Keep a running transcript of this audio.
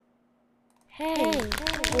Hey,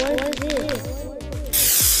 what is this?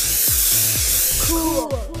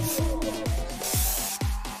 Cool.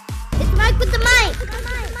 It's Mike with the mic.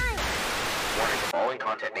 Warning, the following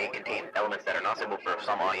content may contain elements that are not suitable for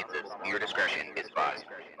some audiences. Your discretion is advised.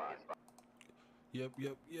 Yep.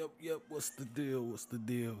 What's the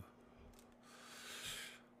deal?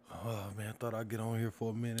 Oh, man, thought I'd get on here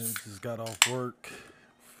for a minute. Just got off work.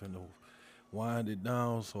 Finna wind it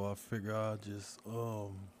down, so I figure I'll just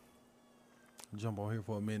jump on here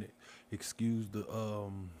for a minute. Excuse the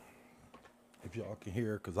if y'all can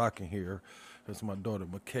hear, cause I can hear. That's my daughter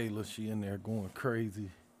Michaela. She in there going crazy,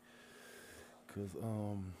 cause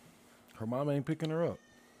her mom ain't picking her up.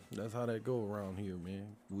 That's how that go around here, man.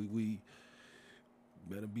 We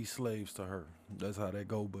better be slaves to her. That's how that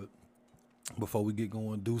go. But before we get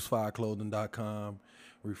going, deuce5clothing.com,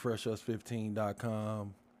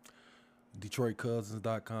 refreshus15.com,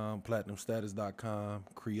 detroitcousins.com, platinumstatus.com,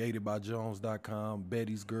 createdbyjones.com,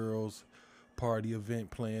 Betty's Girls, party event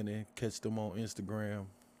planning. Catch them on Instagram.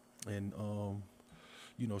 And,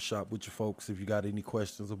 shop with your folks. If you got any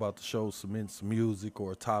questions about the show, submit some music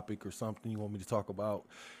or a topic or something you want me to talk about.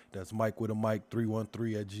 That's Mike with a Mic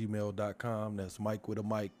 313 at gmail.com. That's Mike with a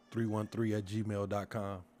Mic 313 at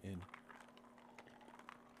gmail.com. And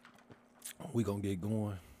we gonna get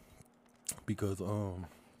going because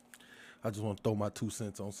I just want to throw my 2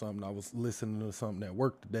 cents on something. I was listening to something at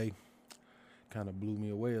work today. Kind of blew me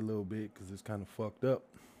away a little bit because it's kind of fucked up,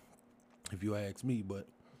 if you ask me. But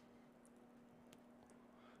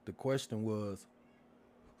the question was,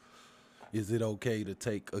 is it okay to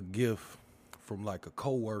take a gift from like a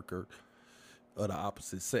coworker of the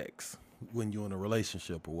opposite sex when you're in a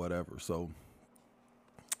relationship or whatever? So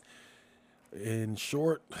in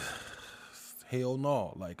short, hell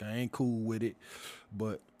no. Like, I ain't cool with it.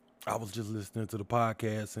 But I was just listening to the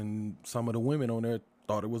podcast and some of the women on there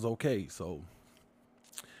thought it was okay. So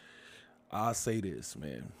I say this,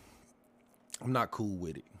 man. I'm not cool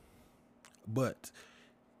with it. But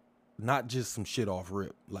not just some shit off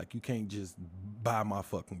rip. Like, you can't just buy my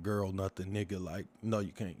fucking girl nothing, nigga. Like, no,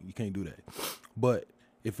 you can't. You can't do that. But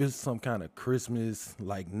if it's some kind of Christmas,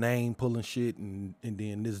 like, name pulling shit and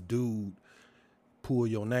then this dude pull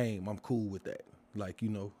your name, I'm cool with that. Like,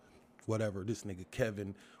 whatever. This nigga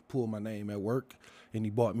Kevin pulled my name at work and he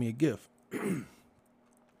bought me a gift.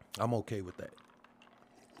 I'm okay with that.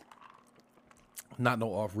 Not no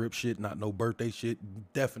off rip shit, not no birthday shit,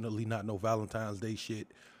 definitely not no Valentine's Day shit.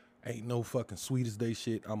 Ain't no fucking Sweetest Day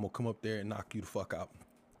shit. I'm gonna come up there and knock you the fuck out.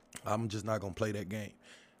 I'm just not gonna play that game.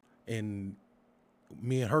 And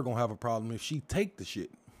me and her gonna have a problem if she take the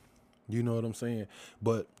shit. You know what I'm saying?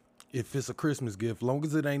 But if it's a Christmas gift, long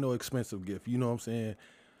as it ain't no expensive gift, you know what I'm saying?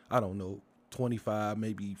 I don't know, 25,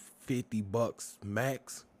 maybe $50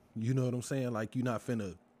 max. You know what I'm saying? Like, you're not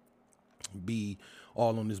finna be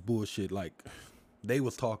all on this bullshit. Like, they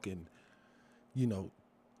was talking,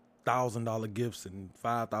 $1,000 gifts and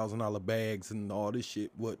 $5,000 bags and all this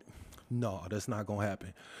shit. What? No, that's not gonna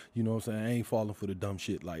happen. You know what I'm saying? I ain't falling for the dumb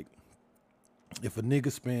shit. Like, if a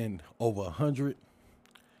nigga spend over 100,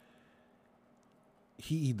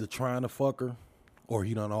 he either trying to fuck her or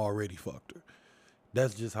he done already fucked her.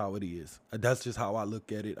 That's just how it is. That's just how I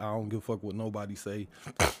look at it. I don't give a fuck what nobody say.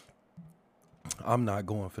 I'm not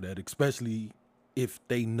going for that, especially if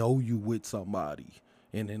they know you with somebody.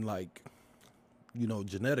 And then, like,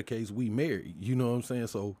 Janetta case, we married. You know what I'm saying?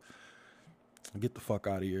 So get the fuck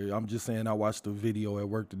out of here. I'm just saying, I watched the video at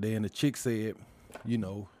work today and the chick said,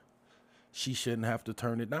 she shouldn't have to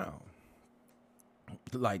turn it down.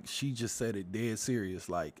 Like, she just said it dead serious.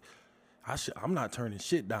 Like, I'm not turning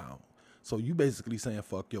shit down. So you basically saying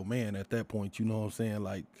fuck your man at that point. You know what I'm saying?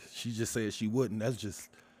 Like, she just said she wouldn't. That's just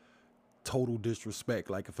total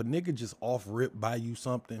disrespect. Like, if a nigga just off rip buy you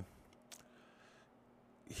something,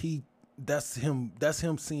 that's him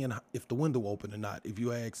seeing if the window open or not, if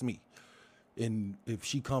you ask me. And if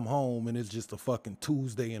she come home and it's just a fucking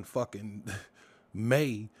Tuesday in fucking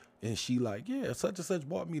May and she like, yeah, such and such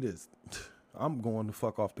bought me this, I'm going to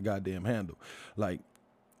fuck off the goddamn handle. Like,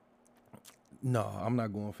 no, I'm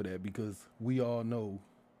not going for that, because we all know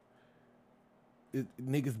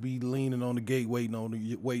niggas be leaning on the gate waiting on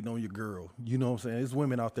your girl. You know what I'm saying? There's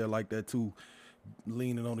women out there like that too,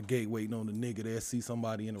 leaning on the gate waiting on the nigga. They'll see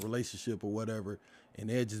somebody in a relationship or whatever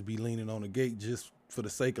and they'll just be leaning on the gate just for the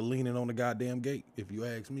sake of leaning on the goddamn gate, if you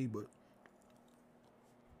ask me. But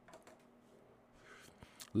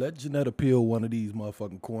let Janetta peel one of these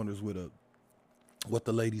motherfucking corners with what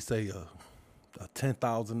the lady say, a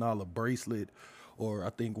 $10,000 bracelet, or I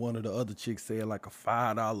think one of the other chicks said like a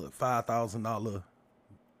 $5,000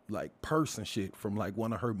 like purse and shit from like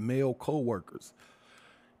one of her male coworkers.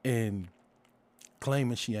 And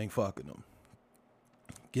claiming she ain't fucking them.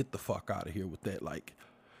 Get the fuck out of here with that. Like,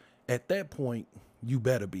 at that point, you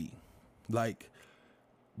better be. Like,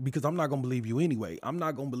 because I'm not going to believe you anyway. I'm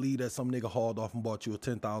not going to believe that some nigga hauled off and bought you a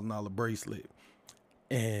 $10,000 bracelet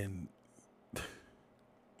and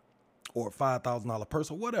or a $5,000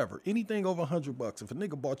 purse or whatever. Anything over $100. If a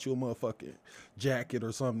nigga bought you a motherfucking jacket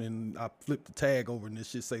or something and I flip the tag over and this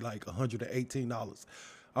shit say like $118,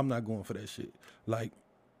 I'm not going for that shit. Like,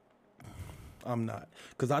 I'm not.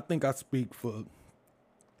 Because I think I speak for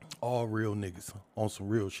all real niggas on some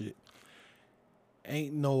real shit.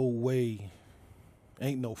 Ain't no way,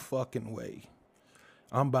 ain't no fucking way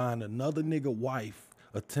I'm buying another nigga wife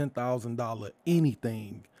a $10,000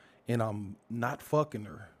 anything and I'm not fucking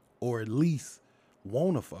her or at least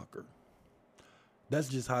wanna fuck her. That's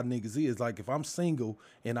just how niggas is. Like, if I'm single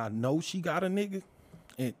and I know she got a nigga,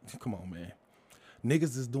 and come on, man.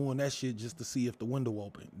 Niggas is doing that shit just to see if the window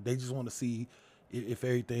open. They just want to see if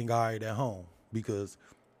everything all right at home. Because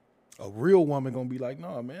a real woman gonna be like,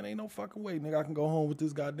 nah, man, ain't no fucking way, nigga, I can go home with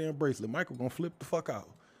this goddamn bracelet. Michael gonna flip the fuck out.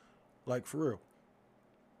 Like, for real.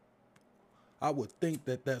 I would think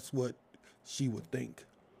that that's what she would think.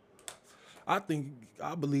 I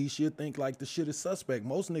believe she'd think like the shit is suspect.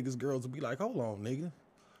 Most niggas, girls would be like, hold on, nigga.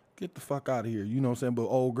 Get the fuck out of here. You know what I'm saying? But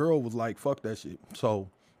old girl was like, fuck that shit. So,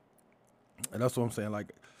 and that's what I'm saying.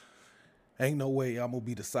 Like, ain't no way I'm gonna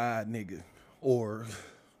be the side nigga or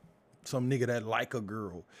some nigga that like a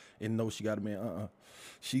girl and know she got a man.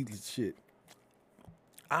 She shit.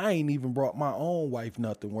 I ain't even brought my own wife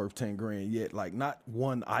nothing worth 10 grand yet. Like, not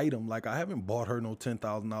one item. Like, I haven't bought her no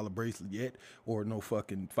 $10,000 bracelet yet or no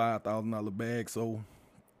fucking $5,000 bag. So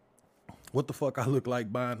what the fuck I look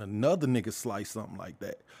like buying another nigga slice something like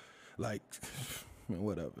that? Like, man,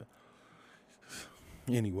 whatever.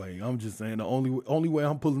 Anyway, I'm just saying the only way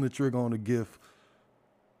I'm pulling the trigger on a gift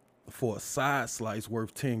for a side slice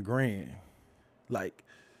worth 10 grand. Like,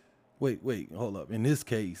 wait, hold up. In this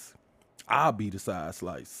case, I'll be the side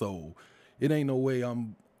slice. So it ain't no way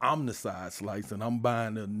I'm the side slice and I'm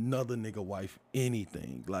buying another nigga wife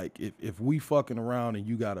anything. Like, if we fucking around and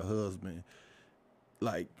you got a husband,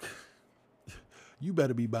 like, you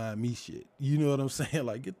better be buying me shit. You know what I'm saying?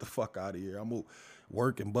 Like, get the fuck out of here. I'm gonna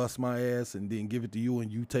work and bust my ass and then give it to you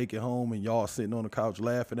and you take it home and y'all sitting on the couch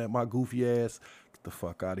laughing at my goofy ass. Get the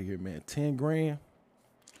fuck out of here, man. 10 grand?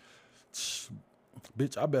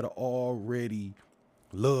 Bitch, I better already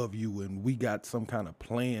love you and we got some kind of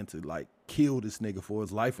plan to like kill this nigga for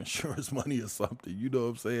his life insurance money or something. You know what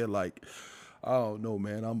I'm saying? Like, I don't know,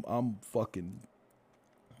 man. I'm fucking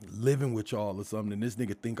living with y'all or something and this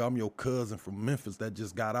nigga think I'm your cousin from Memphis that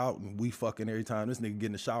just got out and we fucking every time this nigga get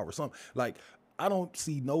in the shower or something. Like, I don't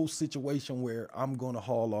see no situation where I'm gonna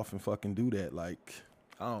haul off and fucking do that. Like,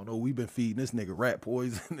 I don't know. We've been feeding this nigga rat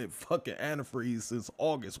poison and fucking antifreeze since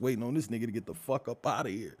August, waiting on this nigga to get the fuck up out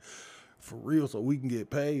of here. For real, so we can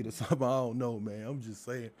get paid or something. I don't know, man. I'm just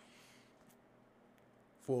saying.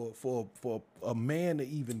 For a man to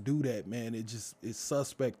even do that, man, it's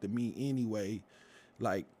suspect to me anyway.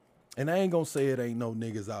 Like, and I ain't gonna say it ain't no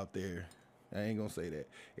niggas out there. I ain't gonna say that.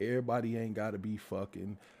 Everybody ain't gotta be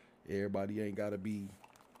fucking. Everybody ain't gotta be,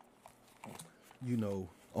 you know,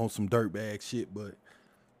 on some dirtbag shit, but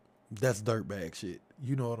that's dirtbag shit.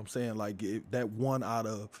 You know what I'm saying? Like, that one out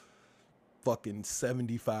of fucking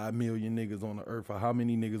 75 million niggas on the earth, or how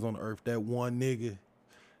many niggas on the earth, that one nigga,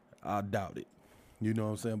 I doubt it. You know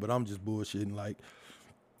what I'm saying? But I'm just bullshitting, like,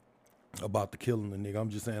 about the killing the nigga. I'm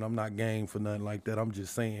just saying I'm not game for nothing like that. I'm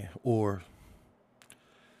just saying. Or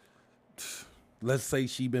let's say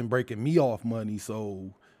she been breaking me off money,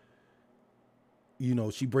 so, you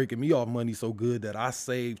know, she breaking me off money so good that I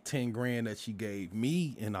saved 10 grand that she gave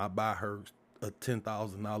me and I buy her a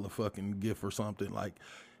 $10,000 fucking gift or something. Like,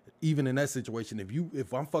 even in that situation,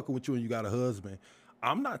 if I'm fucking with you and you got a husband,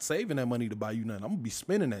 I'm not saving that money to buy you nothing. I'm gonna be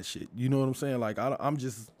spending that shit. You know what I'm saying? Like, I'm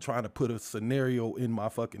just trying to put a scenario in my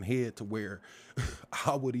fucking head to where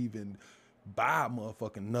I would even buy a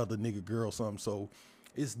motherfucking another nigga girl something. So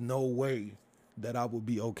it's no way that I would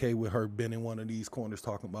be okay with her being in one of these corners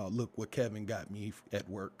talking about, look what Kevin got me at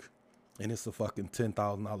work. And it's a fucking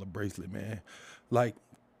 $10,000 bracelet, man. Like,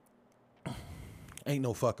 ain't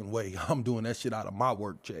no fucking way I'm doing that shit out of my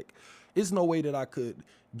work check. It's no way that I could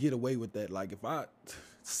get away with that. Like, if I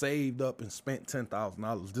saved up and spent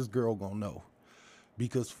 $10,000, this girl gonna know.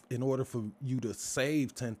 Because in order for you to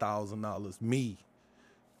save $10,000,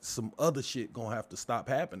 some other shit gonna have to stop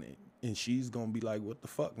happening. And she's gonna be like, what the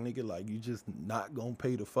fuck, nigga? Like, you just not gonna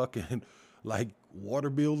pay the fucking, like, water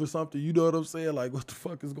bill or something? You know what I'm saying? Like, what the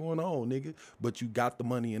fuck is going on, nigga? But you got the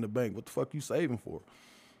money in the bank. What the fuck you saving for?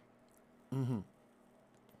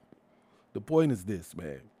 The point is this,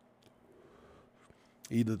 man.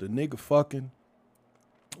 Either the nigga fucking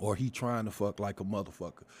or he trying to fuck like a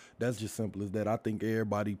motherfucker. That's just simple as that. I think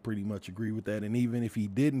everybody pretty much agree with that. And even if he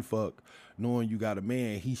didn't fuck, knowing you got a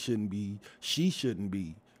man, she shouldn't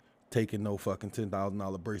be taking no fucking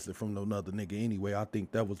 $10,000 bracelet from no other nigga anyway. I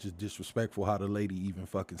think that was just disrespectful how the lady even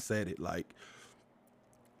fucking said it. Like,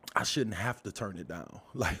 I shouldn't have to turn it down.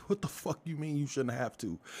 Like, what the fuck you mean you shouldn't have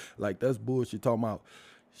to? Like, that's bullshit talking about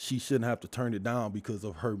she shouldn't have to turn it down because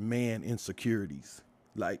of her man insecurities.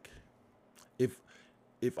 Like,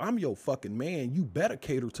 if I'm your fucking man, you better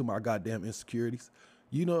cater to my goddamn insecurities.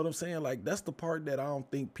 You know what I'm saying? Like, that's the part that I don't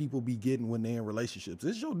think people be getting when they're in relationships.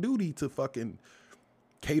 It's your duty to fucking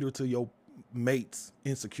cater to your mate's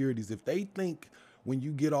insecurities. If they think when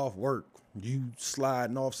you get off work, you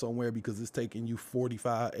sliding off somewhere because it's taking you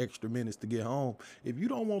 45 extra minutes to get home. If you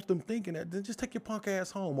don't want them thinking that, then just take your punk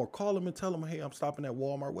ass home or call them and tell them, hey, I'm stopping at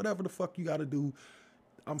Walmart, whatever the fuck you got to do.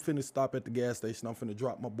 I'm finna stop at the gas station. I'm finna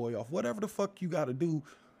drop my boy off. Whatever the fuck you got to do,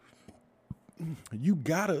 you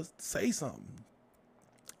gotta say something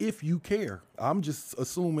if you care. I'm just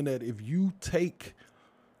assuming that if you take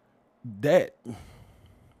that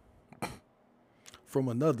from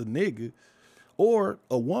another nigga or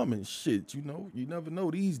a woman, shit, you know, you never know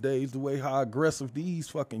these days the way how aggressive these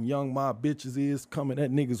fucking young mob bitches is coming at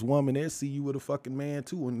niggas woman. They'll see you with a fucking man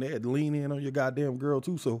too, and they'd lean in on your goddamn girl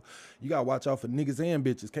too. So you gotta watch out for niggas and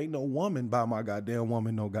bitches. Can't no woman buy my goddamn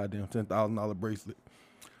woman no goddamn $10,000 bracelet.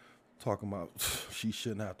 Talking about she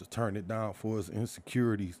shouldn't have to turn it down for his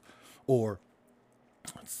insecurities, or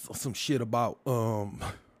some shit about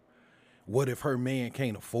what if her man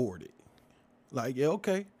can't afford it? Like, yeah,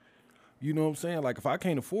 okay. You know what I'm saying? Like, if I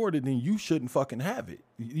can't afford it, then you shouldn't fucking have it.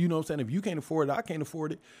 You know what I'm saying? If you can't afford it, I can't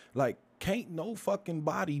afford it. Like, can't no fucking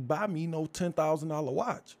body buy me no $10,000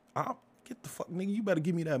 watch. I'll get the fuck, nigga, you better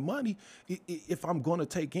give me that money if I'm going to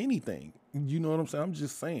take anything. You know what I'm saying? I'm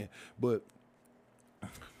just saying. But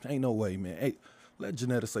ain't no way, man. Hey, let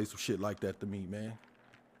Janetta say some shit like that to me, man.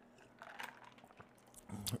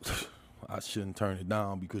 I shouldn't turn it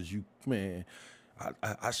down because you, man,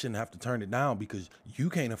 I shouldn't have to turn it down because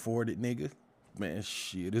you can't afford it, nigga. Man,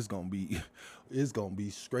 shit, it's gonna be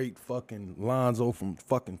straight fucking Lonzo from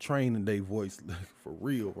fucking Training Day voice for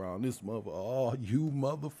real around this mother. Oh, you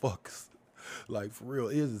motherfuckers. Like, for real,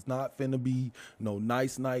 it's not finna be no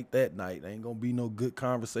nice night that night. Ain't gonna be no good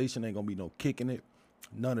conversation. Ain't gonna be no kicking it.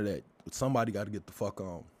 None of that. Somebody got to get the fuck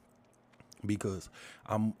on. Because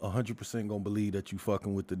I'm 100% gonna believe that you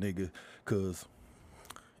fucking with the nigga. Cause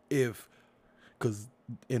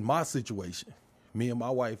in my situation, me and my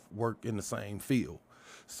wife work in the same field.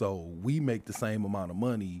 So we make the same amount of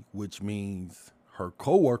money, which means her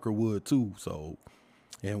coworker would too. So,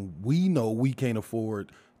 and we know we can't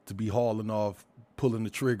afford to be hauling off, pulling the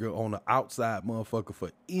trigger on an outside motherfucker for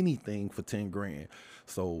anything for 10 grand.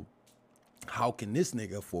 So how can this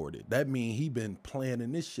nigga afford it? That mean he been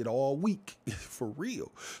planning this shit all week for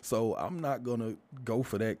real. So I'm not gonna go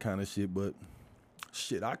for that kind of shit, but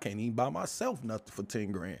shit, I can't even buy myself nothing for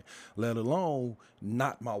 10 grand, let alone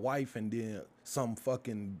not my wife and then some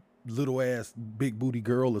fucking little ass big booty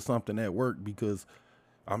girl or something at work because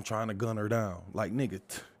I'm trying to gun her down. Like, nigga,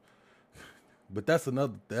 but that's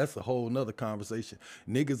a whole nother conversation.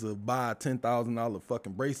 Niggas will buy a $10,000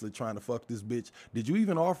 fucking bracelet trying to fuck this bitch. Did you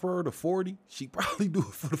even offer her the 40? She probably do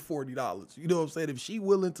it for the $40. You know what I'm saying? If she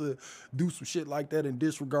willing to do some shit like that and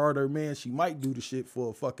disregard her man, she might do the shit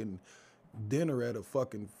for a fucking dinner at a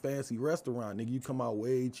fucking fancy restaurant. Nigga, you come out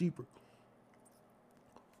way cheaper.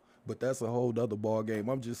 But that's a whole other ball game.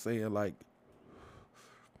 I'm just saying, like,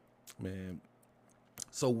 man.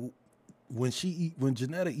 So when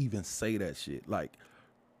Janetta even say that shit, like,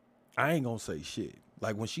 I ain't gonna say shit.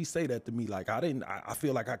 Like, when she say that to me, like, I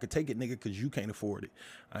feel like I could take it, nigga, because you can't afford it.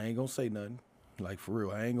 I ain't gonna say nothing. Like, for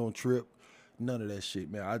real, I ain't gonna trip. None of that shit,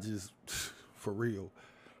 man. I just, for real,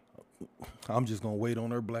 I'm just gonna wait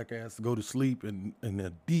on her black ass to go to sleep and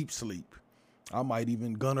a deep sleep. I might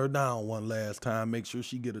even gun her down one last time, make sure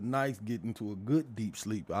she get into a good deep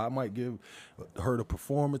sleep. I might give her the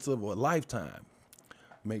performance of a lifetime.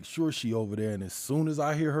 Make sure she over there, and as soon as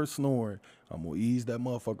I hear her snoring, I'm gonna ease that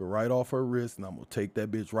motherfucker right off her wrist, and I'm gonna take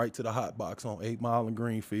that bitch right to the hot box on 8 Mile and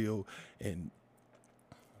Greenfield and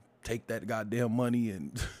take that goddamn money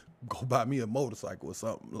and go buy me a motorcycle or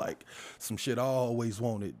something. Like, some shit I always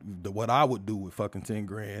wanted, what I would do with fucking 10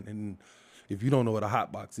 grand. And if you don't know what a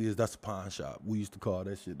hot box is, that's a pawn shop. We used to call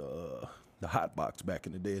that shit the hot box back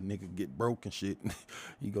in the day. A nigga get broke and shit.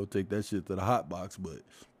 You go take that shit to the hot box, but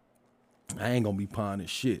I ain't gonna be pawning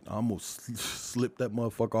shit. I'm gonna slip that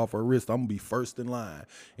motherfucker off her wrist. I'm gonna be first in line.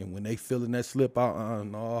 And when they filling that slip out,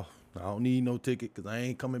 no, I don't need no ticket because I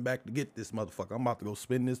ain't coming back to get this motherfucker. I'm about to go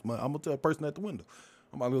spend this money. I'm going to tell the person at the window,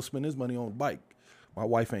 I'm about to go spend this money on a bike. My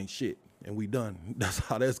wife ain't shit, and we done. That's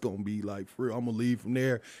how that's going to be. Like, for real, I'm going to leave from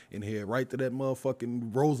there and head right to that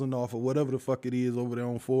motherfucking Rosenoff or whatever the fuck it is over there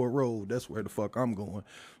on Ford Road. That's where the fuck I'm going.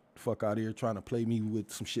 Fuck out here trying to play me with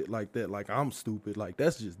some shit like that. Like, I'm stupid. Like,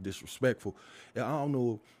 that's just disrespectful. And I don't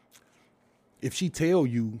know if she tell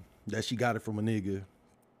you that she got it from a nigga,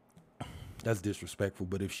 that's disrespectful.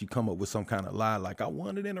 But if she come up with some kind of lie, like I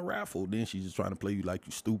won it in a raffle, then she's just trying to play you like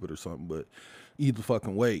you stupid or something. But either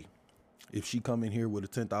fucking way, if she come in here with a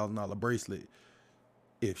 $10,000 bracelet,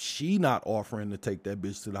 if she not offering to take that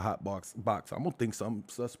bitch to the hot box, I'm gonna think something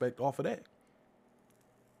suspect off of that.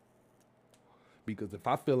 Because if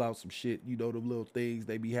I fill out some shit, you know, the little things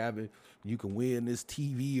they be having, you can win this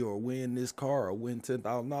TV or win this car or win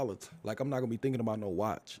 $10,000. Like, I'm not gonna be thinking about no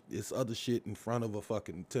watch. It's other shit in front of a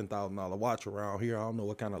fucking $10,000 watch around here. I don't know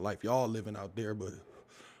what kind of life y'all living out there, but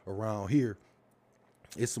around here,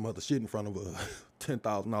 it's some other shit in front of a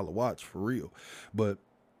 $10,000 watch for real. But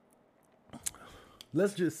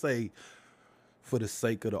let's just say, for the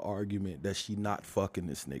sake of the argument, that she not fucking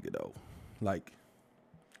this nigga though. Like,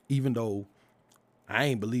 even though I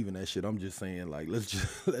ain't believing that shit, I'm just saying, like, let's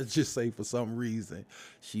just say for some reason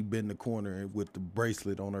she been in the corner with the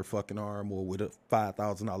bracelet on her fucking arm or with a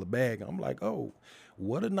 $5,000 bag. I'm like, oh,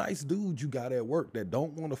 what a nice dude you got at work that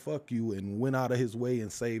don't want to fuck you and went out of his way and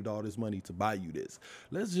saved all this money to buy you this.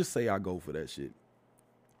 Let's just say I go for that shit.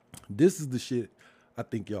 This is the shit I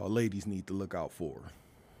think y'all ladies need to look out for.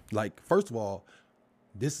 Like, first of all,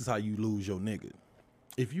 this is how you lose your nigga.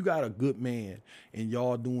 If you got a good man and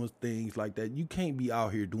y'all doing things like that, you can't be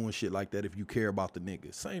out here doing shit like that if you care about the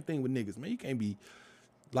niggas. Same thing with niggas, man. You can't be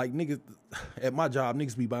like niggas at my job.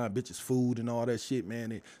 Niggas be buying bitches food and all that shit,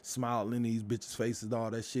 man, and smiling in these bitches' faces and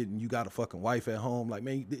all that shit. And you got a fucking wife at home. Like,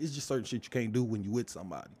 man, it's just certain shit you can't do when you with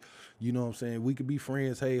somebody. You know what I'm saying? We could be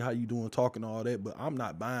friends. Hey, how you doing? Talking all that. But I'm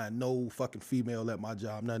not buying no fucking female at my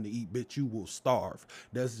job. Nothing to eat. Bitch, you will starve.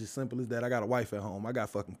 That's just simple as that. I got a wife at home. I got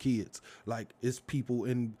fucking kids. Like, it's people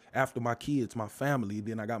in after my kids, my family.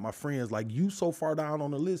 Then I got my friends. Like, you so far down on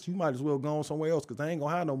the list, you might as well go on somewhere else because I ain't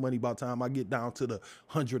going to have no money by the time I get down to the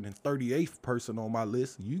 138th person on my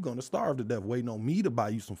list. You going to starve to death waiting on me to buy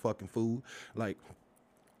you some fucking food. Like,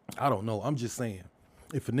 I don't know. I'm just saying.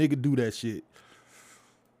 If a nigga do that shit,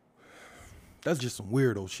 that's just some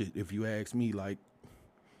weirdo shit, if you ask me. Like,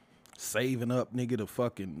 saving up, nigga, to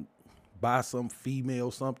fucking buy some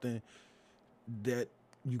female something that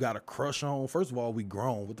you got a crush on. First of all, we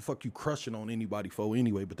grown. What the fuck you crushing on anybody for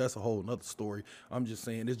anyway? But that's a whole nother story. I'm just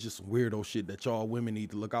saying, it's just some weirdo shit that y'all women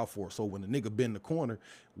need to look out for. So when the nigga bend the corner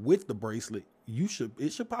with the bracelet,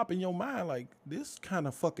 it should pop in your mind like, this kind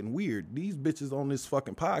of fucking weird. These bitches on this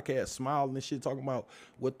fucking podcast smiling and shit, talking about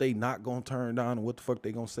what they not gonna turn down and what the fuck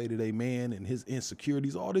they gonna say to their man and his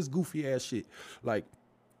insecurities, all this goofy ass shit. Like,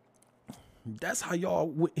 that's how y'all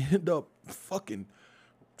would end up fucking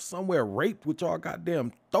somewhere raped with y'all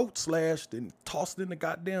goddamn throat slashed and tossed in the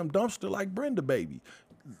goddamn dumpster like Brenda baby.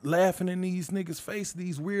 Laughing in these niggas' faces,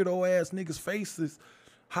 these weirdo ass niggas' faces,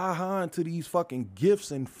 ha to these fucking gifts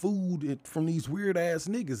and food from these weird ass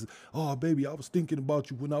niggas. Oh, baby, I was thinking about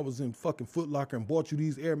you when I was in fucking Foot Locker and bought you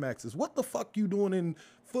these Air Maxes. What the fuck you doing in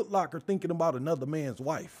Foot Locker thinking about another man's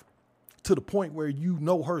wife? To the point where you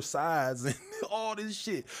know her size and all this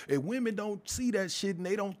shit. And women don't see that shit and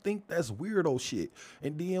they don't think that's weirdo shit.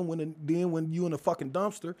 And then when you in a fucking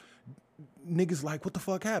dumpster, niggas like, what the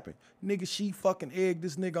fuck happened? Nigga, she fucking egged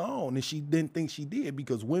this nigga on and she didn't think she did,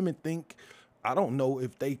 because women think, I don't know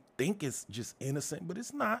if they think it's just innocent, but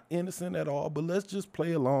it's not innocent at all. But let's just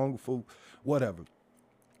play along for whatever.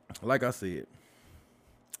 Like I said,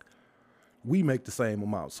 we make the same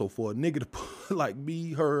amount. So for a nigga to like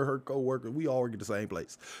me, her coworker, we all work at the same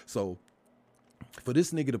place. So for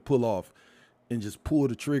this nigga to pull off and just pull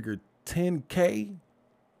the trigger, $10K,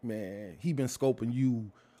 man, he been scoping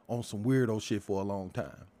you on some weirdo shit for a long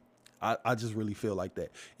time. I just really feel like that.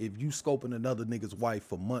 If you scoping another nigga's wife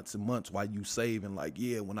for months and months while you saving, like,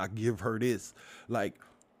 yeah, when I give her this, like,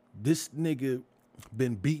 this nigga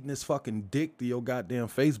been beating his fucking dick to your goddamn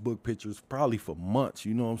Facebook pictures probably for months,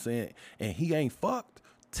 you know what I'm saying? And he ain't fucked.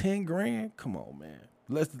 10 grand? Come on, man.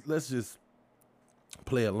 Let's just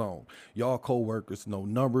play along. Y'all co-workers, no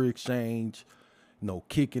number exchange, no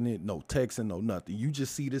kicking it, no texting, no nothing. You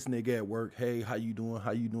just see this nigga at work. Hey, how you doing?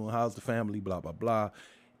 How you doing? How's the family? Blah, blah, blah.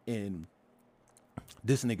 And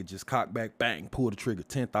this nigga just cock back, bang, pull the trigger,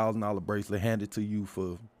 $10,000 bracelet, hand it to you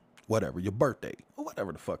for whatever, your birthday, or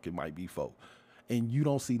whatever the fuck it might be for. And you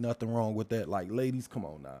don't see nothing wrong with that. Like, ladies, come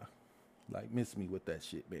on now. Like, miss me with that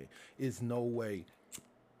shit, man. It's no way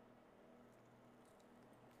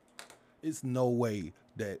It's no way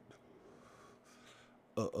that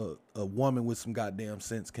a woman with some goddamn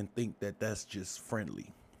sense can think that that's just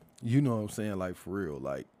friendly. You know what I'm saying? Like, for real.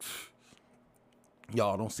 Like,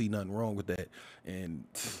 y'all don't see nothing wrong with that. And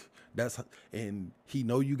and he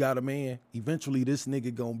know you got a man. Eventually this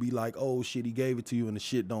nigga gonna be like, oh shit, he gave it to you and the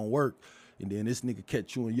shit don't work. And then this nigga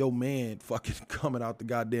catch you and your man fucking coming out the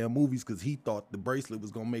goddamn movies because he thought the bracelet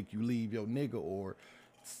was gonna make you leave your nigga or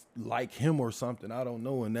like him or something. I don't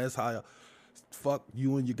know. And that's how fuck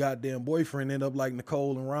you and your goddamn boyfriend end up like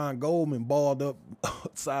Nicole and Ron Goldman, balled up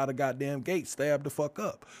outside the goddamn gate, stabbed the fuck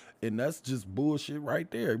up. And that's just bullshit right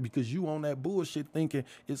there, because you on that bullshit thinking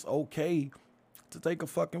it's okay to take a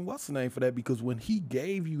fucking what's the name for that, because when he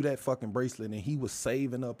gave you that fucking bracelet and he was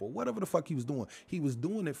saving up or whatever the fuck he was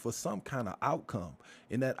doing it for some kind of outcome.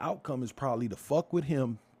 And that outcome is probably to fuck with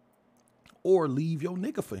him or leave your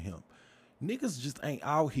nigga for him. Niggas just ain't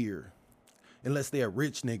out here unless they're a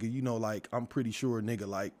rich nigga, you know, like I'm pretty sure a nigga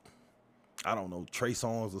like, I don't know, Trey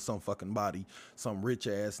Songz or some fucking body, some rich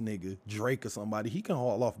ass nigga, Drake or somebody, he can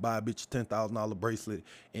haul off, buy a bitch $10,000 bracelet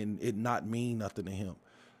and it not mean nothing to him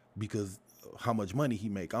because how much money he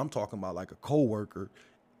make. I'm talking about like a coworker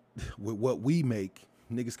with what we make,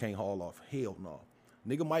 niggas can't haul off. Hell no.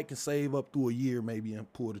 Nigga might can save up through a year maybe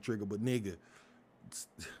and pull the trigger, but nigga,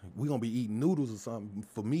 we gonna be eating noodles or something.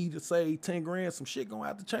 For me to save 10 grand, some shit gonna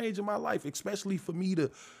have to change in my life, especially for me to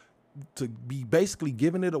be basically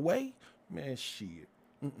giving it away. Man, shit.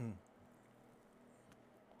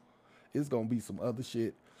 It's gonna be some other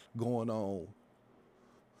shit going on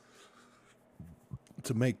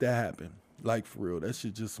to make that happen. Like, for real, that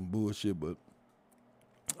shit just some bullshit, but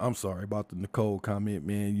I'm sorry about the Nicole comment,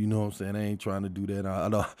 man. You know what I'm saying? I ain't trying to do that.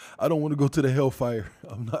 I don't want to go to the hellfire.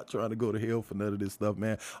 I'm not trying to go to hell for none of this stuff,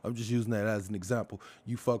 man. I'm just using that as an example.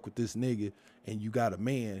 You fuck with this nigga and you got a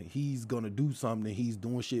man. He's going to do something. He's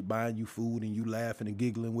doing shit, buying you food, and you laughing and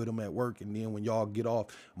giggling with him at work. And then when y'all get off,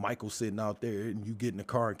 Michael's sitting out there and you get in the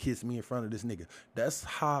car and kiss me in front of this nigga. That's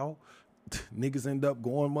how niggas end up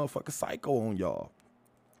going motherfucking psycho on y'all.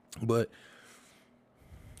 But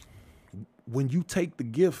when you take the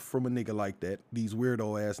gift from a nigga like that, these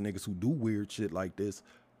weirdo ass niggas who do weird shit like this,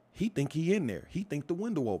 he think he in there. He think the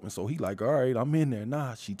window open. So he like, all right, I'm in there.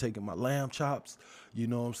 Nah, she taking my lamb chops. You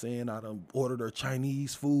know what I'm saying? I done ordered her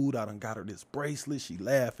Chinese food. I done got her this bracelet. She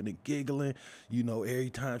laughing and giggling. You know, every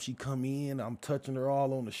time she come in, I'm touching her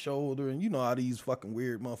all on the shoulder. And you know how these fucking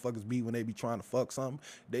weird motherfuckers be when they be trying to fuck something.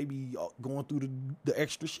 They be going through the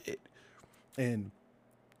extra shit. And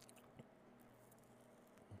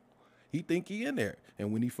he think he in there.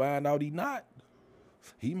 And when he find out he not,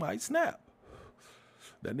 he might snap.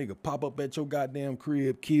 That nigga pop up at your goddamn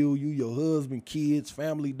crib, kill you, your husband, kids,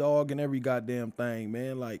 family, dog, and every goddamn thing,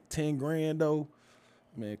 man. Like 10 grand though.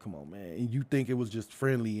 Man, come on, man. And you think it was just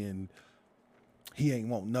friendly and he ain't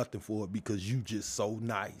want nothing for it because you just so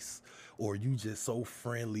nice or you just so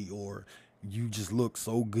friendly or you just look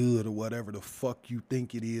so good or whatever the fuck you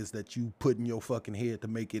think it is that you put in your fucking head to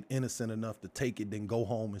make it innocent enough to take it, then go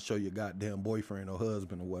home and show your goddamn boyfriend or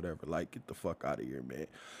husband or whatever. Like, get the fuck out of here, man.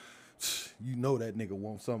 You know that nigga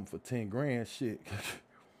wants something for 10 grand, shit.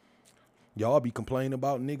 Y'all be complaining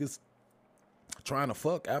about niggas trying to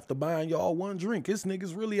fuck after buying y'all one drink. This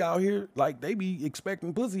niggas really out here, like, they be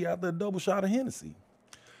expecting pussy after a double shot of Hennessy.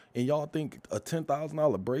 And y'all think a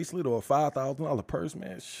 $10,000 bracelet or a $5,000 purse,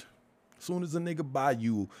 man, as soon as a nigga buy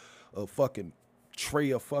you a fucking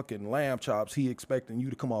tray of fucking lamb chops, he expecting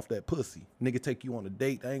you to come off that pussy. Nigga take you on a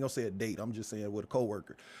date. I ain't gonna say a date. I'm just saying with a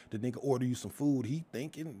coworker. The nigga order you some food. He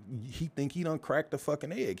think he done cracked the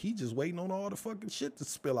fucking egg. He just waiting on all the fucking shit to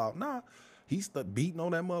spill out. Nah, he's beating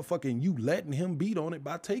on that motherfucker and you letting him beat on it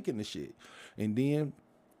by taking the shit. And then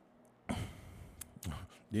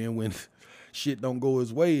when shit don't go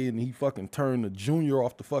his way and he fucking turn the junior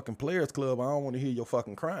off the fucking Players Club, I don't want to hear your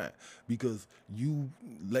fucking crying because you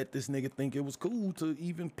let this nigga think it was cool to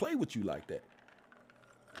even play with you like that.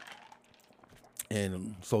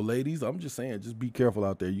 And so, ladies, I'm just saying, just be careful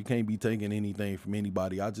out there. You can't be taking anything from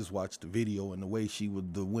anybody. I just watched the video and the way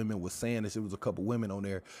the women was saying this, it was a couple women on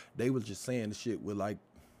there. They was just saying the shit with like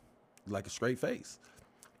a straight face.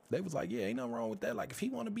 They was like, yeah, ain't nothing wrong with that. Like, if he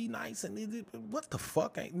want to be nice and what the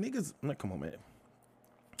fuck ain't niggas? Like, come on, man.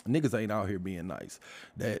 Niggas ain't out here being nice.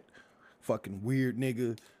 That fucking weird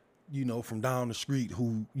nigga, you know, from down the street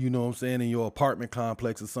who, you know what I'm saying, in your apartment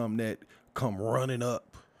complex or something that come running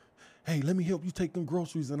up. Hey, let me help you take them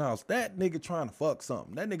groceries in the house. That nigga trying to fuck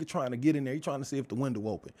something. That nigga trying to get in there. He trying to see if the window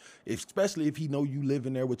open. Especially if he know you live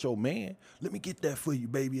in there with your man. Let me get that for you,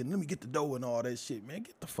 baby. And let me get the dough and all that shit, man.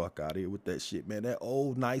 Get the fuck out of here with that shit, man. That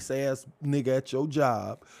old nice ass nigga at your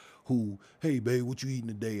job who, hey babe, what you eating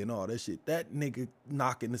today and all that shit. That nigga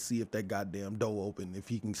knocking to see if that goddamn door open, if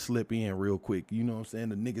he can slip in real quick. You know what I'm saying?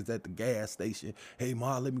 The niggas at the gas station, hey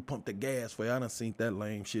ma, let me pump the gas for you. I done seen that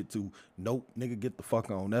lame shit too. Nope, nigga, get the fuck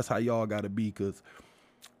on. That's how y'all gotta be, cause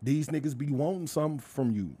these niggas be wanting something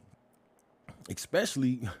from you.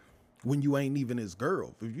 Especially when you ain't even his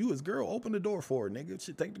girl. If you his girl, open the door for her, nigga.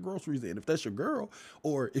 Shit, take the groceries in. If that's your girl,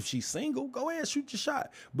 or if she's single, go ahead and shoot your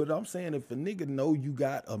shot. But I'm saying, if a nigga know you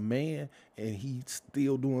got a man and he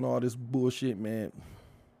still doing all this bullshit, man,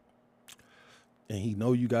 and he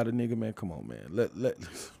know you got a nigga, man, come on, man.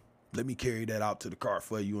 Let me carry that out to the car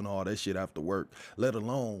for you and all that shit after work. Let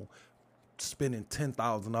alone spending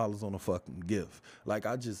 $10,000 on a fucking gift. Like,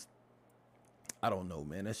 I don't know,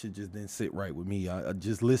 man. That shit just didn't sit right with me. I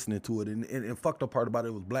just listening to it, and fucked up part about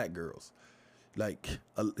it was black girls. Like,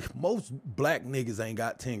 most black niggas ain't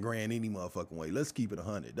got 10 grand any motherfucking way. Let's keep it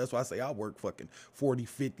 100. That's why I say I work fucking 40,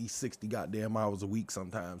 50, 60 goddamn hours a week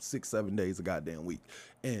sometimes, 6, 7 days a goddamn week.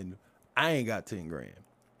 And I ain't got 10 grand.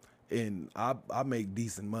 And I make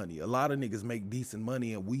decent money. A lot of niggas make decent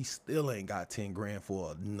money and we still ain't got 10 grand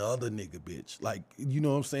for another nigga, bitch. Like, you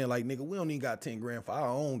know what I'm saying? Like, nigga, we don't even got 10 grand for our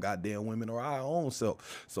own goddamn women or our own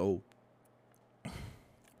self. So,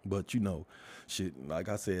 but you know, shit, like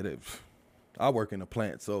I said, I work in a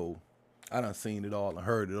plant, so I done seen it all and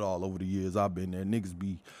heard it all over the years I've been there. Niggas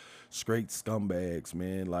be straight scumbags,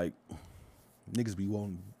 man. Like, niggas be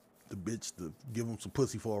wanting the bitch to give them some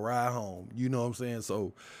pussy for a ride home. You know what I'm saying?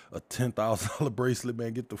 So a $10,000 bracelet,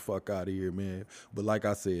 man, get the fuck out of here, man. But like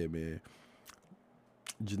I said, man,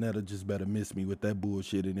 Janetta just better miss me with that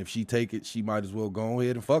bullshit. And if she take it, she might as well go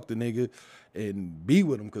ahead and fuck the nigga and be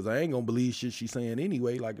with him, because I ain't gonna believe shit she's saying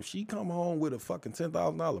anyway. Like, if she come home with a fucking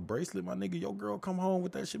 $10,000 bracelet, my nigga, your girl come home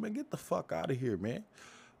with that shit, man, get the fuck out of here, man.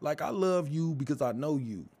 Like, I love you because I know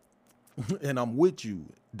you. And I'm with you.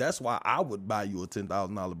 That's why I would buy you a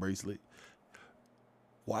 $10,000 bracelet.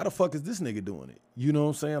 Why the fuck is this nigga doing it? You know what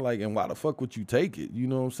I'm saying? Like, and why the fuck would you take it? You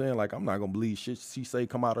know what I'm saying? Like, I'm not gonna believe shit she say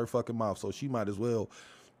come out her fucking mouth. So she might as well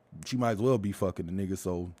be fucking the nigga.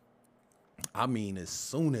 So, I mean, as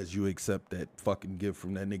soon as you accept that fucking gift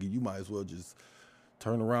from that nigga, you might as well just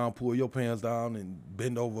turn around, pull your pants down, and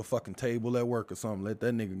bend over a fucking table at work or something. Let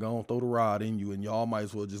that nigga go and throw the rod in you, and y'all might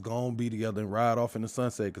as well just go and be together and ride off in the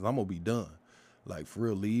sunset, because I'm going to be done. Like, for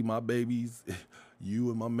real, leave my babies, you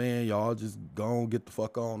and my man, y'all just go and get the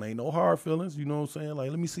fuck on. Ain't no hard feelings, you know what I'm saying? Like,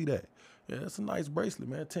 let me see that. Yeah, that's a nice bracelet,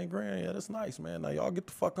 man. 10 grand, yeah, that's nice, man. Now, y'all get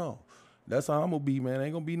the fuck on. That's how I'm going to be, man.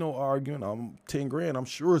 Ain't going to be no arguing. I'm 10 grand, I'm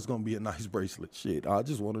sure it's going to be a nice bracelet. Shit, I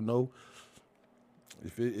just want to know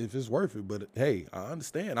if it's worth it. But hey, I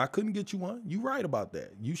understand. I couldn't get you one. You right about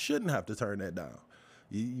that. You shouldn't have to turn that down.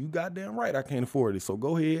 You goddamn right. I can't afford it. So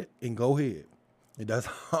go ahead. And that's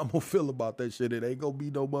how I'm gonna feel about that shit. It ain't gonna be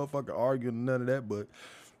no motherfucker arguing, none of that. But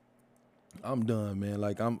I'm done, man.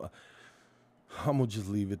 Like, I'm gonna just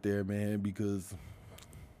leave it there, man, because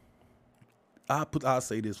I'll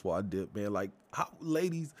say this before I dip, man. Like,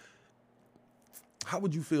 ladies, how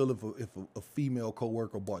would you feel if a female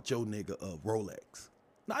coworker bought your nigga a Rolex?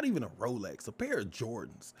 Not even a Rolex, a pair of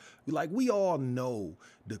Jordans. Like, we all know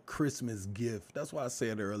the Christmas gift. That's why I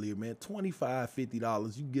said earlier, man, $25,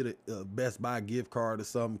 $50, you get a Best Buy gift card or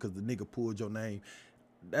something because the nigga pulled your name.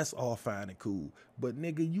 That's all fine and cool. But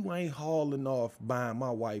nigga, you ain't hauling off buying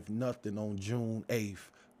my wife nothing on June 8th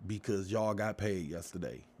because y'all got paid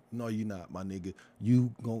yesterday. No, you not, my nigga.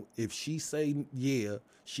 If she say yeah,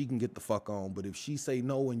 she can get the fuck on. But if she say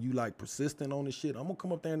no and you like persistent on this shit, I'm gonna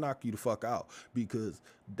come up there and knock you the fuck out, because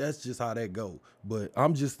that's just how that go. But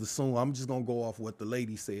I'm just gonna go off what the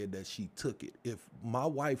lady said, that she took it. If my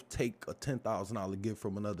wife take a $10,000 gift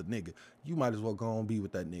from another nigga, you might as well go and be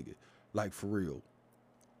with that nigga. Like, for real.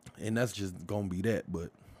 And that's just gonna be that.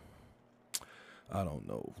 But I don't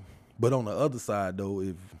know. But on the other side though,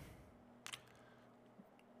 if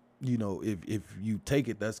you take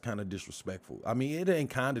it, that's kind of disrespectful. I mean, it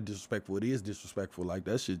ain't kind of disrespectful. It is disrespectful. Like,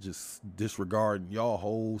 that shit just disregarding y'all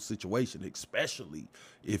whole situation, especially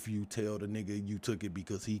if you tell the nigga you took it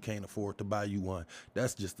because he can't afford to buy you one.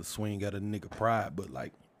 That's just a swing at a nigga pride. But,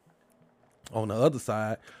 like, on the other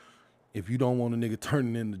side, if you don't want a nigga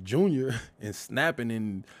turning into Junior and snapping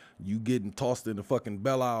and you getting tossed in the fucking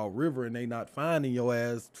Belle Isle River and they not finding your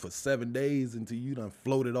ass for 7 days until you done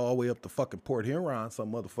floated all the way up to fucking Port Huron,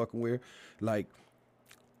 some motherfucking where, like,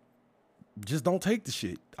 just don't take the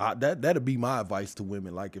shit. That'd be my advice to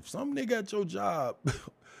women. Like, if some nigga at your job,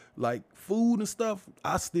 like food and stuff,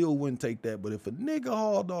 I still wouldn't take that. But if a nigga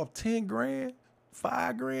hauled off 10 grand,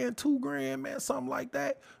 5 grand, 2 grand, man, something like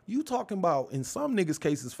that, you talking about, in some niggas'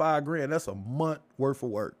 cases, 5 grand, that's a month worth of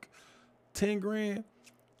work. 10 grand,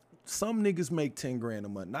 some niggas make 10 grand a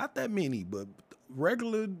month. Not that many, but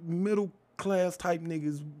regular middle class type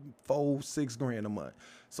niggas 4-6 grand a month.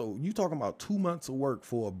 So you talking about 2 months of work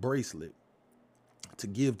for a bracelet to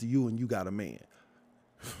give to you, and you got a man.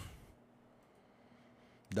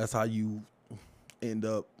 That's how you end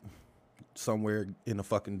up somewhere in a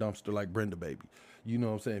fucking dumpster like Brenda Baby. You know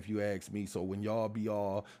what I'm saying? If you ask me. So when y'all be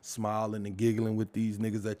all smiling and giggling with these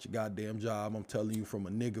niggas at your goddamn job, I'm telling you from a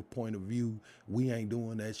nigga point of view, we ain't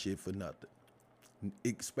doing that shit for nothing.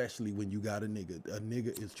 Especially when you got a nigga. A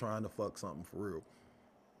nigga is trying to fuck something for real.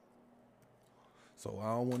 So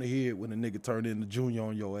I don't want to hear it when a nigga turn into Junior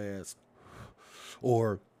on your ass.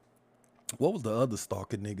 Or what was the other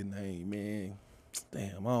stalker nigga name, man?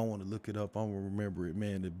 Damn, I don't want to look it up. I don't remember it,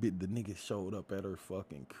 man. The nigga showed up at her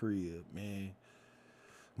fucking crib, man.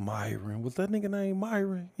 Myron. Was that nigga named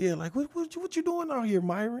Myron? Yeah, like, what you doing out here,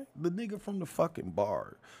 Myron? The nigga from the fucking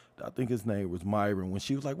bar. I think his name was Myron. When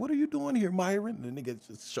she was like, what are you doing here, Myron? The nigga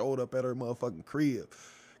just showed up at her motherfucking crib.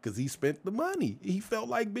 Because he spent the money. He felt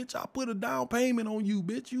like, bitch, I put a down payment on you,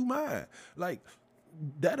 bitch, you mine. Like,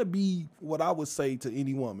 that'll be what I would say to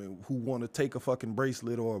any woman who want to take a fucking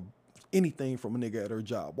bracelet or anything from a nigga at her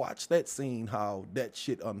job. Watch that scene, how that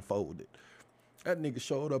shit unfolded. That nigga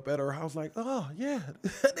showed up at her house like, oh, yeah.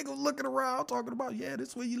 That nigga was looking around talking about, yeah, this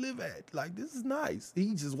is where you live at. Like, this is nice.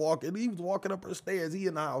 He was walking up her stairs. He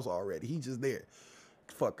in the house already. He just there.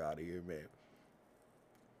 Fuck out of here, man.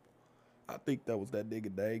 I think that was that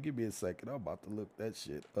nigga name. Give me a second. I'm about to look that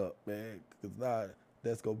shit up, man. Because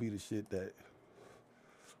that's going to be the shit that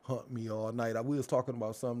hunt me all night. We was talking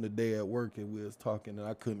about something today at work, and we was talking, and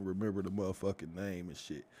I couldn't remember the motherfucking name and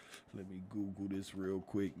shit. Let me Google this real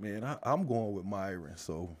quick, man. I'm going with Myron,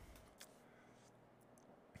 so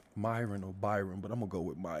Myron or Byron, but I'm going to go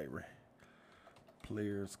with Myron.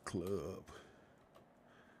 Players Club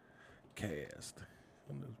cast.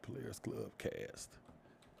 Players Club cast.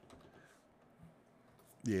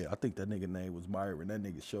 Yeah, I think that nigga name was Myron. That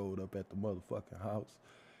nigga showed up at the motherfucking house,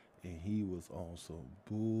 and he was on some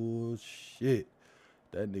bullshit.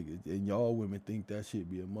 That nigga, and y'all women think that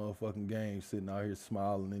shit be a motherfucking game, sitting out here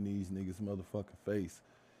smiling in these niggas' motherfucking face.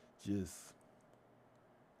 Just,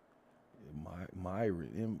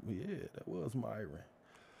 Myron. Yeah, that was Myron.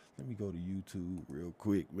 Let me go to YouTube real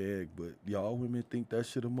quick, man. But y'all women think that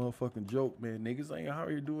shit a motherfucking joke, man. Niggas ain't out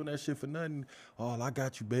here doing that shit for nothing. Oh, I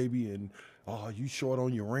got you, baby, and oh, you short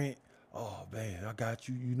on your rent. Oh, man, I got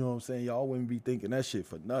you. You know what I'm saying? Y'all wouldn't be thinking that shit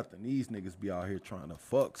for nothing. These niggas be out here trying to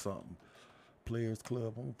fuck something. Players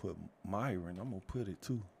Club, I'm going to put Myron. I'm going to put it,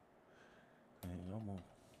 too. And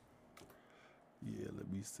yeah,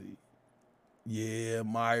 let me see. Yeah,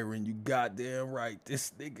 Myron, you goddamn right.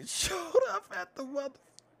 This nigga showed up at the mother.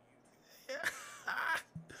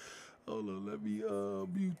 Hold on, let me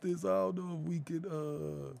mute this. I don't know if we can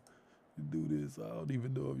do this. I don't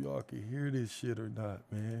even know if y'all can hear this shit or not,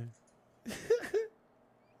 man.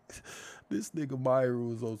 This nigga Myra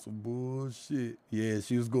was on some bullshit. Yeah,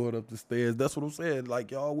 she was going up the stairs. That's what I'm saying.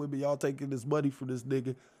 Like, y'all women, y'all taking this money from this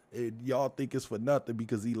nigga, and y'all think it's for nothing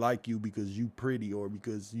because he like you, because you pretty, or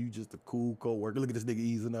because you just a cool coworker. Look at this nigga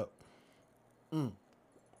easing up.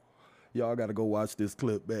 Y'all got to go watch this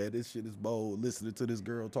clip, man. This shit is bold. Listening to this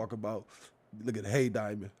girl talk about, look at, hey,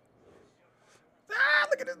 Diamond.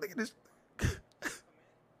 Look at this nigga. This.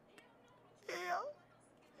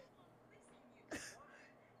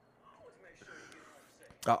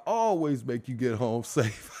 I always make you get home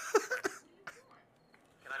safe.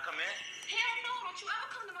 Can I come in? Hell no, don't you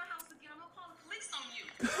ever come to my house again. I'm gonna call the police on you.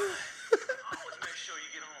 I always make sure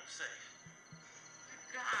you get home safe.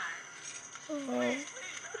 God.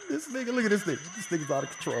 This nigga, look at this nigga. This nigga's out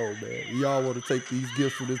of control, man. Y'all want to take these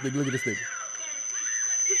gifts from this nigga. Look at this nigga.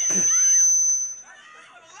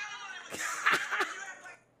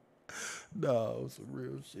 No, some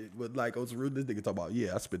real shit. But like on some real, this nigga talking about,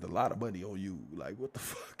 yeah, I spent a lot of money on you. Like, what the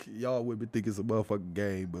fuck? Y'all women think it's a motherfucking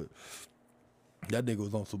game, but that nigga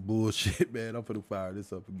was on some bullshit, man. I'm finna fire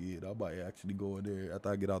this up again. I might actually go in there after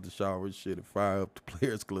I get out the shower and shit and fire up the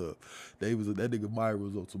Players Club. That nigga Myra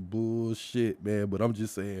was on some bullshit, man. But I'm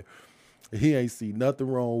just saying, he ain't see nothing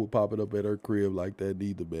wrong with popping up at her crib like that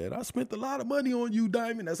neither, man. I spent a lot of money on you,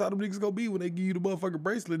 Diamond. That's how them niggas gonna be when they give you the motherfucking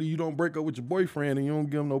bracelet and you don't break up with your boyfriend and you don't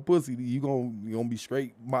give him no pussy. You gonna be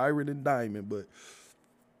straight Myron and Diamond. But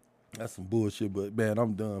that's some bullshit. But, man,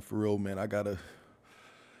 I'm done for real, man. I gotta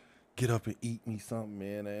get up and eat me something,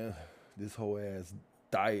 man. This whole ass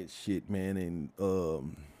diet shit, man, and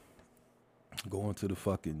going to the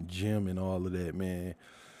fucking gym and all of that, man.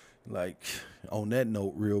 Like, on that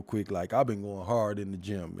note, real quick, like, I've been going hard in the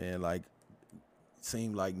gym, man. Like,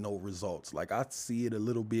 seemed like no results. Like, I see it a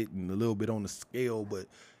little bit and a little bit on the scale, but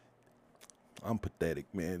I'm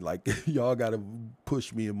pathetic, man. Like, y'all gotta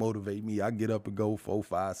push me and motivate me. I get up and go 4,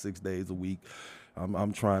 5, 6 days a week.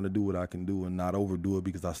 I'm trying to do what I can do and not overdo it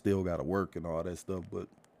because I still gotta work and all that stuff. But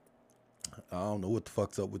I don't know what the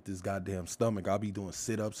fuck's up with this goddamn stomach. I'll be doing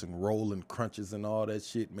sit-ups and rolling crunches and all that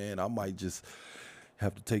shit, man. I might just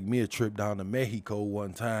have to take me a trip down to Mexico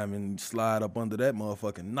one time and slide up under that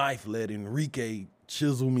motherfucking knife. Let Enrique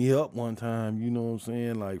chisel me up one time. You know what I'm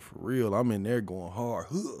saying? Like, for real, I'm in there going hard.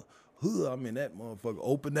 I'm in that motherfucker.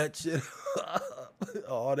 Open that shit up.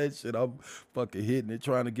 All that shit. I'm fucking hitting it,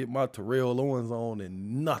 trying to get my Terrell Owens on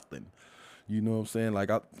and nothing. You know what I'm saying? Like,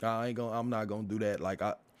 I'm not gonna do that. Like,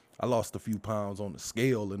 I lost a few pounds on the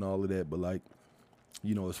scale and all of that, but like,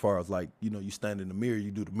 you know, as far as like, you know, you stand in the mirror,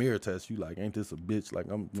 you do the mirror test, you like, ain't this a bitch? Like,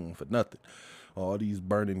 I'm doing for nothing. All these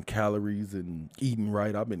burning calories and eating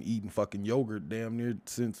right. I've been eating fucking yogurt damn near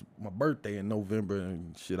since my birthday in November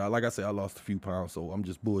and shit. Like I said, I lost a few pounds, so I'm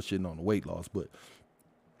just bullshitting on the weight loss, but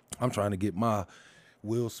I'm trying to get my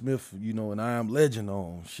Will Smith, you know, and I Am Legend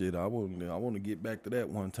on. Shit, I want to get back to that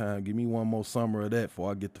one time. Give me one more summer of that before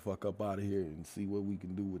I get the fuck up out of here and see what we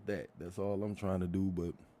can do with that. That's all I'm trying to do,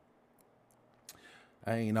 but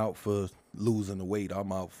I ain't out for losing the weight.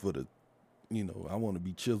 I'm out for the, you know, I want to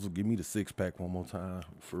be chiseled. Give me the 6-pack one more time,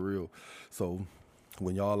 for real. So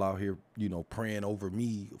when y'all out here, you know, praying over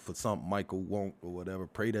me for something Michael won't or whatever,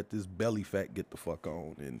 pray that this belly fat get the fuck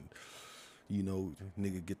on and, you know,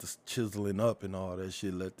 nigga get the chiseling up and all that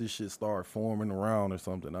shit. Let this shit start forming around or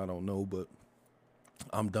something. I don't know, but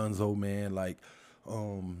I'm donezo, man. Like,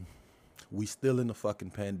 we still in the fucking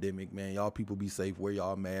pandemic, man. Y'all people be safe. Wear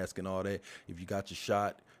y'all mask and all that. If you got your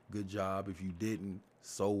shot, good job. If you didn't,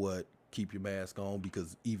 so what? Keep your mask on,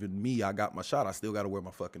 because even me, I got my shot. I still got to wear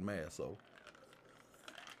my fucking mask. So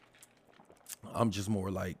I'm just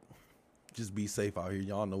more like, just be safe out here.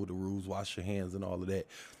 Y'all know the rules. Wash your hands and all of that.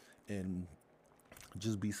 And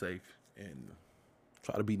just be safe and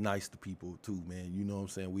try to be nice to people too, man. You know what I'm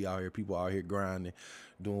saying? We out here, people out here grinding,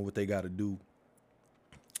 doing what they got to do.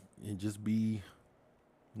 And just be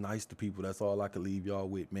nice to people. That's all I can leave y'all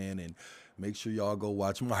with, man. And make sure y'all go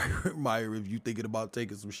watch Myra. If you thinking about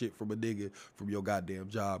taking some shit from a nigga from your goddamn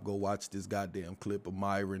job, go watch this goddamn clip of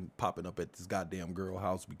Myron popping up at this goddamn girl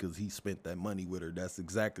house because he spent that money with her. That's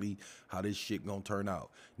exactly how this shit gonna turn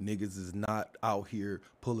out. Niggas is not out here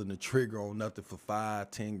pulling the trigger on nothing for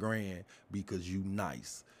 5, 10 grand because you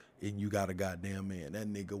nice and you got a goddamn man. That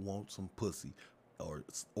nigga wants some pussy or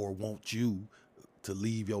want you to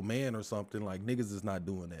leave your man or something. Like, niggas is not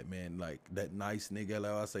doing that, man. Like, that nice nigga,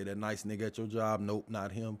 like I say, that nice nigga at your job, nope,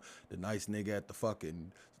 not him. The nice nigga at the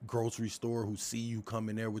fucking grocery store who see you come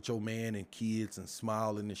in there with your man and kids and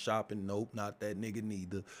smiling and shopping, nope, not that nigga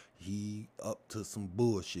neither. He up to some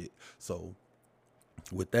bullshit. So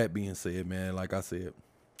with that being said, man, like I said,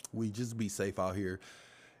 we just be safe out here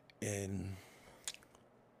and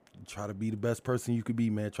try to be the best person you could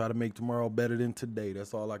be, man. Try to make tomorrow better than today.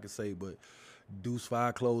 That's all I can say. But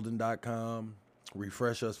Deuce5Clothing.com,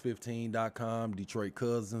 RefreshUs15.com,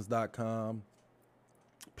 DetroitCousins.com,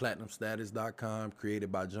 PlatinumStatus.com,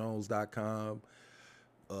 CreatedByJones.com,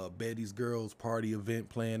 Betty's Girls Party Event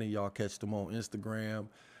Planning. Y'all catch them on Instagram.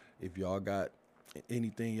 If y'all got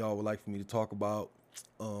anything y'all would like for me to talk about,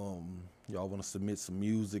 y'all want to submit some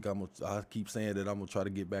music, I keep saying that I'm going to try to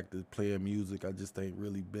get back to playing music. I just ain't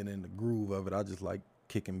really been in the groove of it. I just like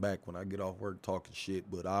kicking back when I get off work talking shit,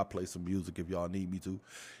 but I'll play some music if y'all need me to,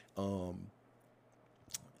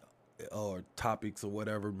 or topics or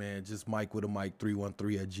whatever, man. Just Mike with a Mic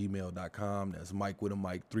 313@gmail.com. That's Mike with a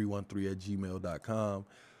Mic 313@gmail.com.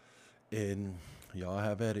 And y'all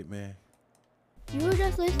have at it, man. You were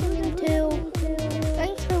just listening to.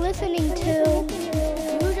 Thanks for listening to.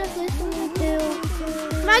 You were just listening to.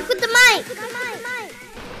 Mike with the Mic.